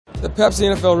The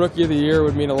Pepsi NFL Rookie of the Year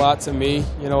would mean a lot to me.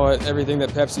 You know, everything that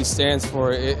Pepsi stands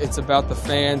for, it's about the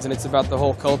fans and it's about the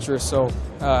whole culture. So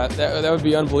that would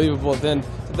be unbelievable. Then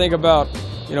to think about,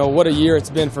 you know, what a year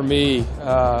it's been for me,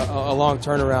 a long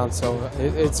turnaround. So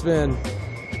it's been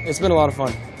a lot of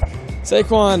fun.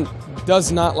 Saquon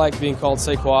does not like being called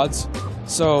say quads.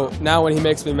 So now when he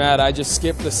makes me mad, I just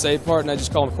skip the say part and I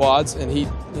just call him quads, and he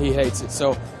hates it.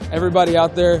 So everybody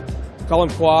out there, call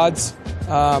him quads.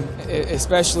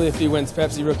 Especially if he wins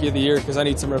Pepsi Rookie of the Year, because I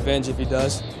need some revenge if he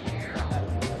does.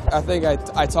 I think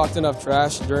I talked enough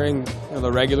trash during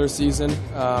the regular season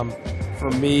for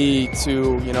me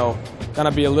to kind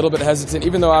of be a little bit hesitant,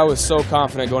 even though I was so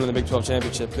confident going to the Big 12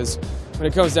 championship, because when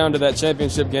it comes down to that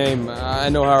championship game, I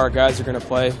know how our guys are going to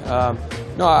play.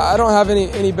 No, I don't have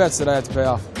any bets that I have to pay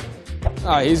off.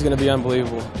 He's going to be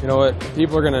unbelievable. You know what?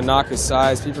 People are going to knock his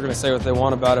size. People are going to say what they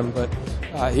want about him, but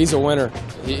he's a winner.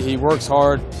 He works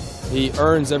hard. He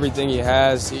earns everything he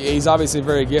has. He's obviously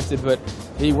very gifted, but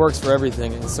he works for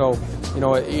everything. And so,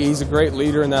 he's a great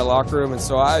leader in that locker room. And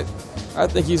so I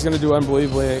think he's going to do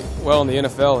unbelievably well in the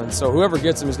NFL. And so whoever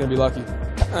gets him is going to be lucky.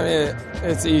 I mean,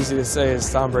 it's easy to say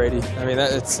it's Tom Brady. I mean,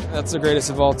 that's the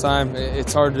greatest of all time.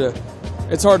 It's hard to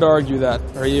argue that,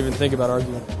 or even think about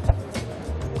arguing.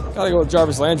 Got to go with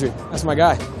Jarvis Landry. That's my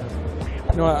guy.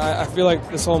 I feel like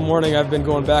this whole morning I've been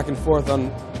going back and forth on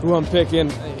who I'm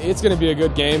picking. It's going to be a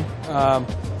good game.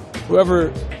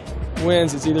 Whoever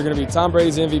wins, it's either going to be Tom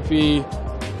Brady's MVP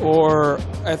or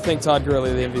I think Todd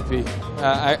Gurley the MVP.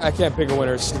 I can't pick a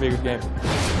winner. It's just going to be a good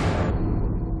game.